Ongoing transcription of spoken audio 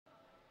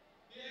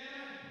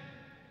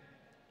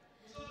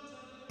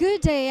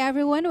Good day,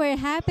 everyone. We're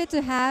happy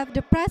to have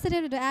the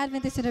President of the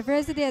Adventist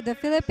University of the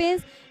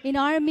Philippines in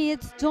our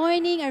midst,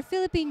 joining our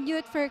Philippine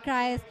Youth for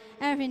Christ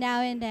every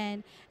now and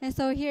then. And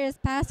so here is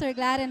Pastor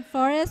Gladden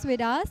Flores with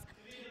us.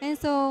 And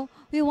so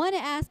we want to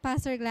ask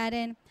Pastor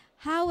Gladden,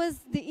 how was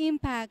the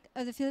impact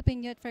of the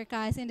Philippine Youth for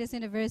Christ in this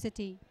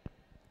university?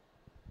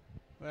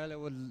 Well, I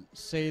would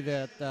say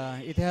that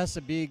it has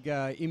a big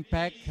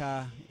impact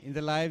in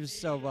the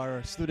lives of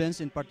our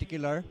students in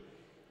particular,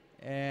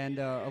 and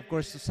of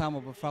course to some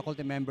of our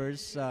faculty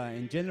members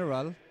in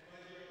general.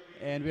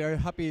 And we are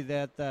happy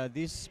that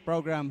this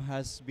program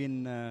has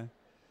been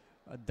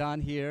done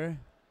here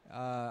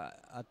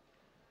at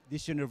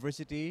this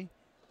university,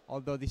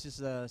 although this is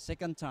the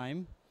second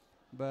time.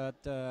 But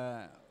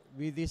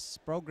with this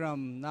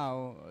program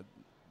now,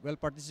 well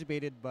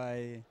participated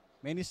by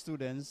many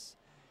students,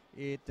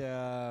 it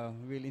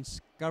will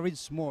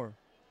encourage more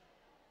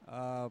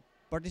uh,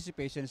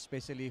 participation,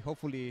 especially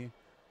hopefully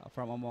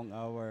from among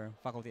our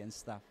faculty and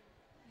staff.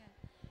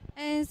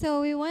 And so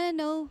we want to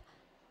know,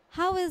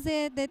 how is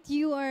it that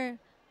you are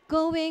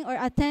going or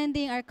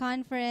attending our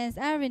conference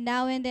every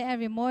now and then,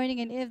 every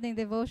morning and evening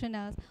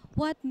devotionals?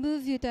 What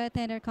moves you to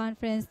attend our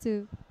conference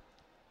too?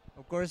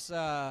 Of course,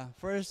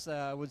 first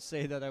I would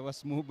say that I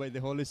was moved by the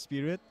Holy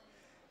Spirit,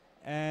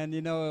 and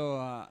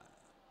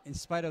in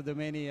spite of the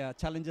many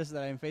challenges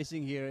that I'm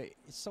facing here,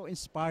 it's so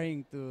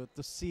inspiring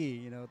to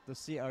see, to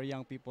see our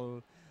young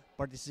people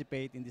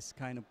participate in this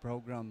kind of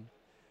program.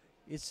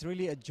 It's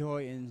really a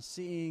joy in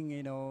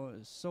seeing,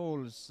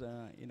 souls,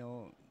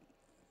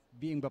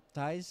 being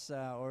baptized,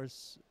 or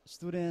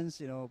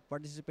students,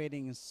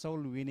 participating in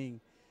soul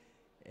winning.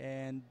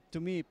 And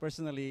to me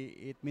personally,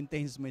 it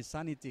maintains my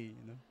sanity,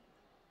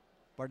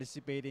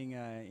 participating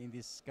in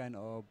this kind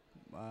of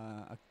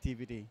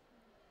activity.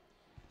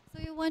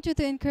 So we want you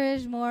to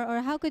encourage more,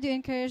 or how could you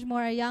encourage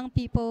more young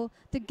people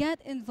to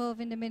get involved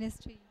in the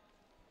ministry?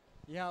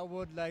 Yeah, I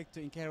would like to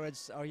encourage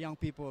our young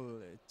people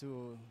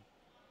to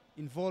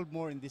involve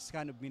more in this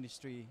kind of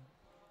ministry.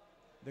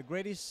 The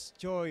greatest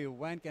joy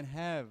one can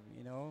have,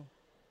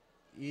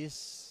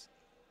 is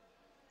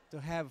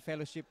to have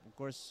fellowship, of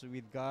course,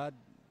 with God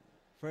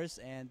first,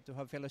 and to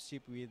have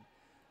fellowship with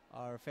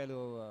our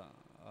fellow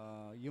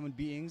human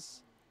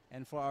beings.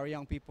 And for our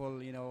young people,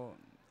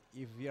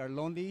 if you are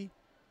lonely,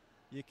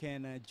 you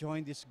can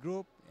join this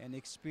group and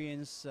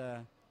experience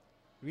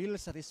real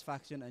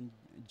satisfaction and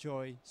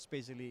joy,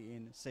 especially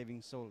in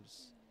saving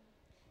souls.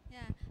 Yeah,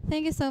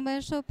 thank you so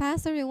much. So,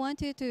 Pastor, we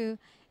want you to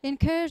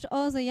encourage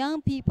also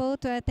young people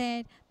to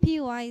attend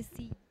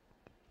PYC.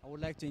 I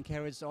would like to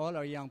encourage all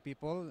our young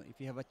people, if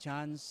you have a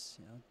chance,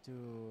 to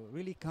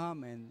really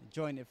come and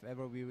join if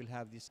ever we will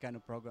have this kind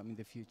of program in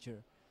the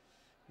future.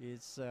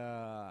 It's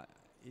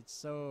it's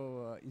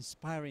so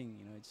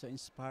inspiring, it's so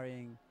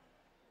inspiring,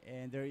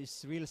 and there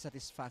is real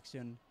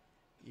satisfaction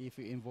if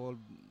you involve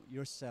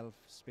yourself,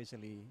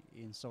 especially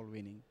in soul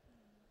winning.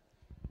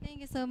 Thank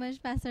you so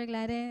much, Pastor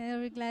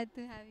Gladden. We're glad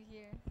to have you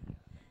here.